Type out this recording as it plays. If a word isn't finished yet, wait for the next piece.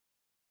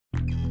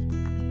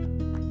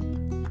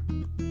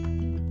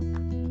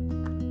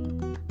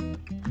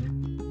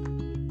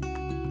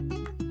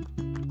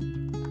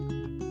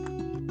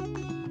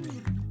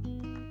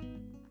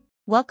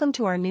Welcome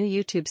to our new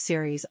YouTube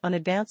series on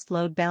advanced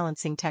load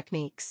balancing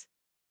techniques.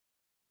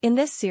 In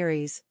this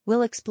series,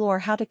 we'll explore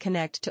how to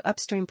connect to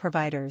upstream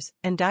providers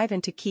and dive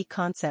into key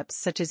concepts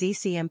such as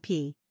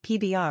ECMP,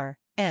 PBR,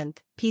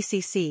 ENT,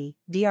 PCC,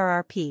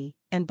 DRRP,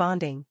 and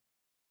bonding.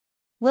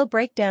 We'll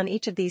break down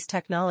each of these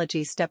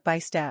technologies step by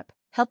step,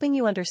 helping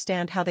you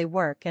understand how they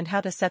work and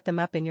how to set them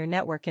up in your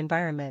network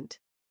environment.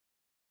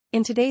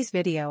 In today's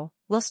video,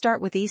 we'll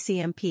start with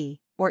ECMP,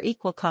 or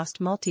Equal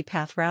Cost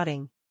Multipath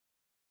Routing.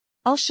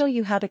 I'll show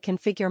you how to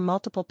configure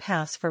multiple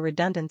paths for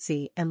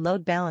redundancy and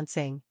load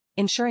balancing,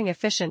 ensuring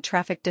efficient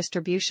traffic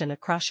distribution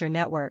across your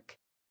network.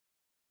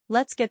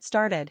 Let's get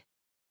started.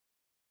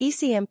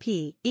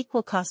 ECMP,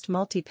 Equal Cost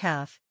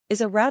Multipath, is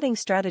a routing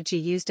strategy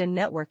used in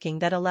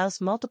networking that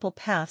allows multiple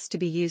paths to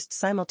be used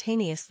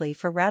simultaneously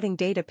for routing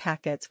data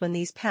packets when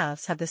these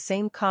paths have the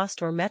same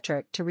cost or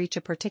metric to reach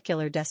a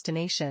particular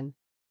destination.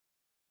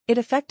 It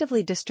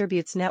effectively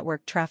distributes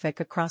network traffic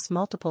across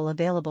multiple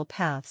available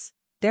paths,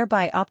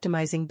 thereby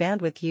optimizing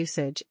bandwidth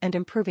usage and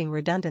improving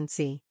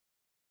redundancy.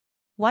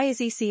 Why is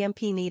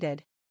ECMP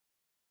needed?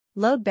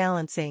 Load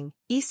balancing.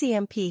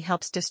 ECMP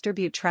helps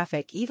distribute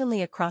traffic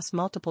evenly across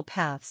multiple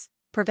paths,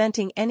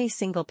 preventing any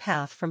single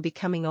path from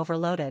becoming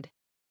overloaded.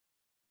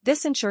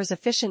 This ensures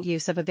efficient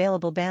use of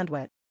available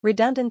bandwidth,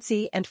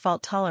 redundancy, and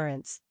fault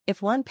tolerance.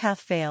 If one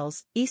path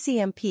fails,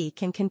 ECMP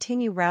can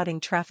continue routing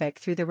traffic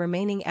through the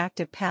remaining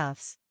active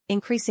paths,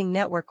 increasing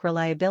network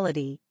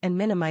reliability and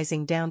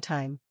minimizing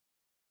downtime.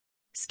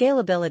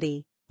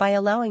 Scalability. By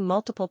allowing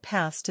multiple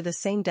paths to the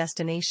same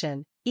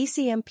destination,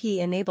 ECMP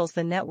enables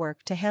the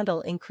network to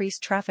handle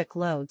increased traffic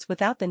loads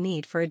without the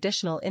need for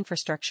additional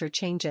infrastructure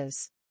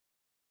changes.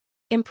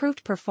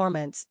 Improved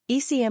performance.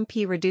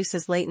 ECMP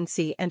reduces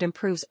latency and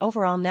improves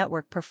overall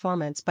network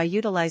performance by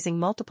utilizing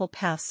multiple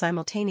paths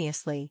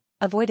simultaneously,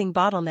 avoiding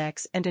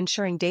bottlenecks and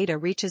ensuring data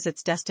reaches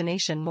its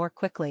destination more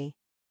quickly.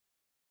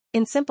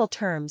 In simple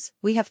terms,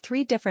 we have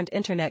 3 different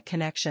internet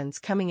connections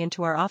coming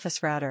into our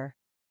office router.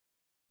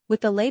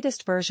 With the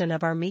latest version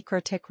of our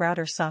Mikrotik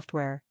router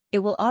software, it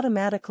will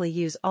automatically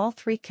use all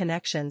 3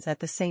 connections at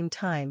the same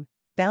time,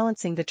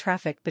 balancing the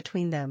traffic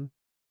between them.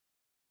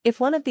 If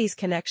one of these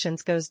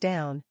connections goes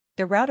down,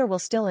 the router will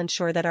still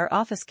ensure that our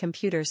office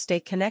computers stay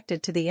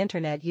connected to the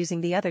internet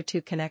using the other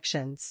 2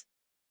 connections.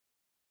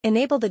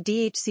 Enable the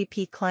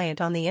DHCP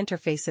client on the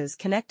interfaces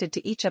connected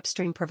to each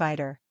upstream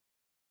provider.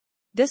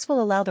 This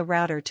will allow the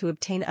router to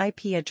obtain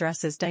IP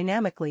addresses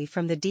dynamically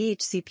from the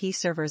DHCP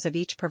servers of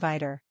each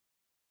provider.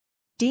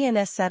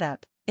 DNS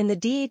setup. In the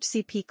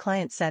DHCP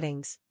client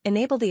settings,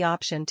 enable the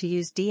option to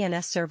use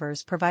DNS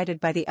servers provided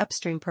by the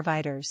upstream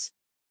providers.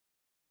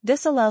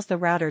 This allows the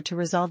router to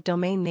resolve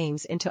domain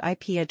names into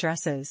IP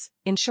addresses,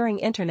 ensuring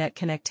internet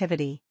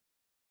connectivity.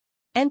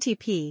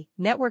 NTP,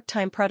 Network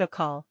Time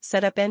Protocol.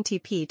 Set up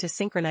NTP to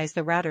synchronize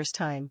the router's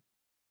time.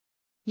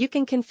 You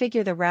can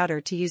configure the router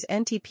to use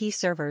NTP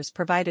servers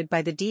provided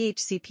by the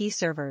DHCP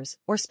servers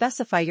or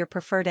specify your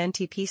preferred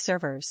NTP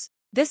servers.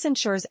 This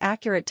ensures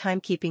accurate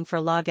timekeeping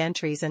for log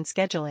entries and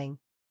scheduling.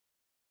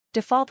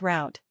 Default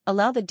route.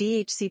 Allow the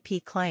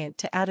DHCP client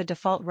to add a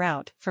default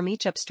route from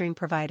each upstream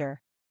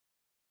provider.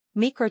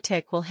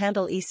 Mikrotik will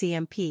handle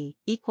ECMP,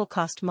 Equal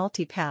Cost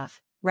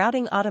Multipath,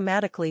 routing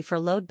automatically for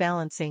load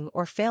balancing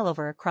or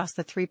failover across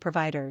the 3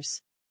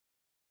 providers.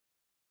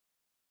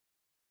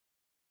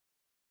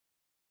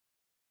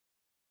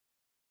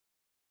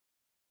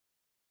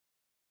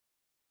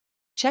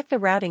 Check the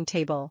routing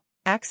table.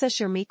 Access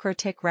your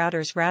Mikrotik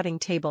router's routing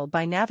table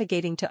by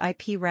navigating to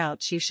IP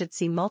routes. You should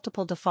see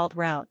multiple default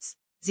routes,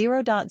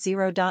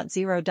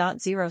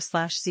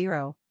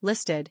 0.0.0.0/0,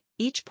 listed,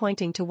 each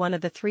pointing to one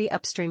of the 3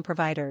 upstream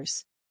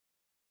providers.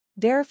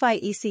 Verify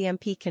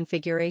ECMP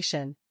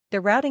configuration.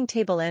 The routing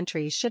table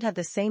entries should have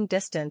the same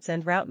distance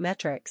and route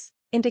metrics,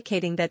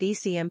 indicating that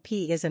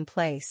ECMP is in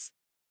place.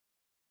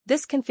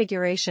 This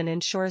configuration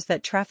ensures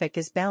that traffic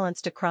is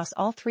balanced across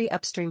all 3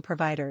 upstream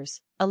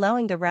providers,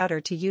 allowing the router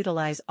to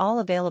utilize all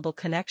available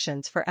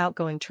connections for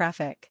outgoing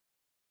traffic.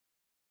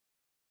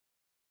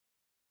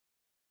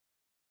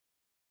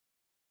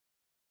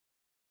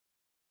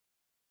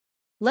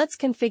 Let's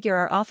configure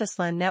our office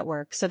LAN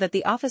network so that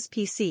the office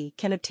PC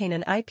can obtain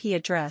an IP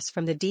address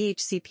from the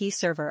DHCP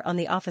server on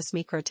the office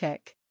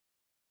Mikrotik.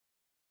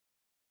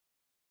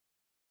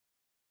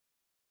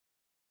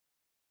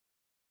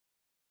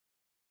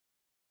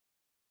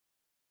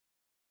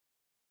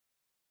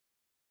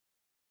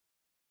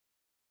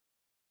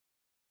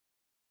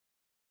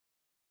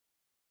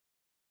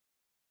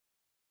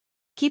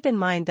 Keep in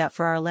mind that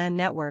for our LAN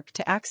network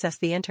to access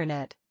the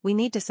internet, we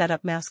need to set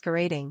up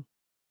masquerading.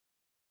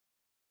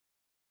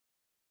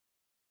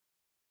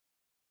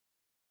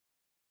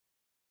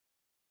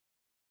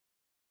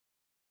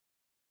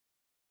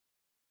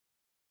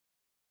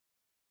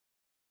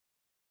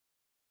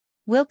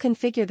 We'll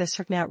configure the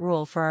SRCNAT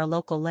rule for our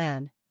local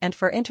LAN, and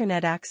for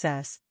internet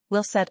access,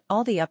 we'll set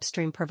all the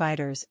upstream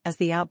providers as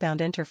the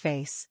outbound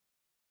interface.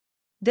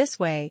 This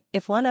way,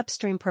 if one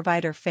upstream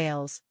provider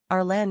fails,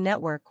 our LAN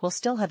network will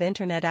still have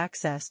internet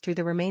access through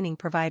the remaining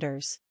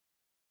providers.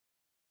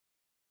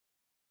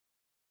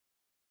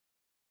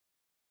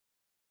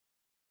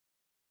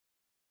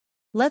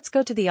 Let's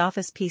go to the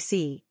Office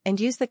PC and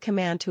use the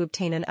command to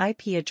obtain an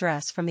IP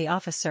address from the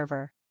Office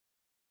server.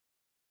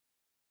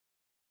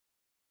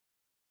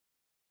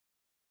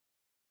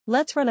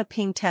 Let's run a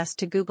ping test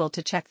to Google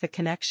to check the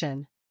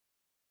connection.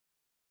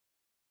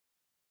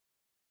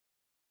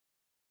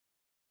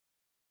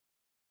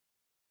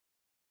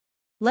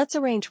 Let's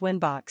arrange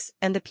Winbox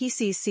and the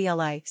PC's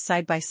CLI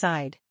side by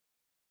side.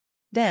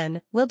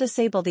 Then, we'll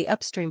disable the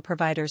upstream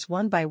providers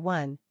one by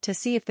one to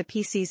see if the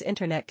PC's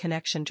internet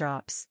connection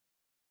drops.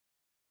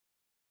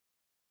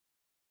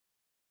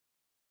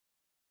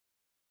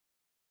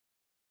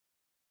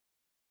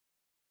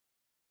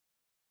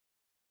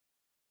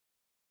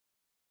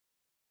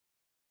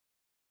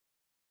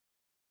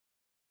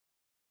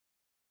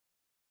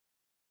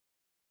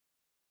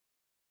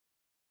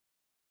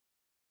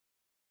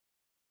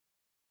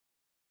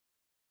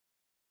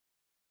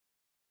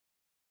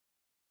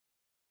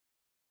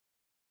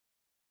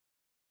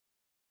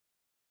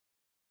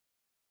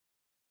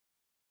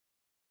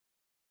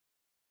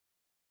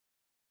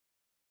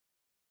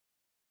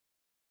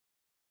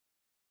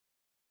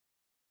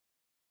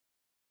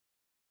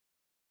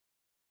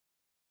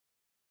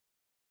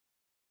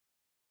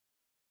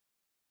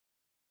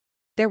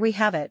 There we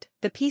have it,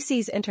 the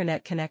PC's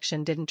internet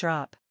connection didn't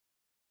drop.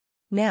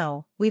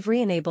 Now, we've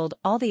re-enabled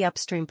all the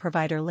upstream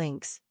provider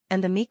links,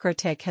 and the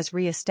Mikrotik has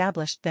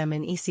re-established them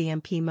in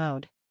ECMP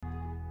mode.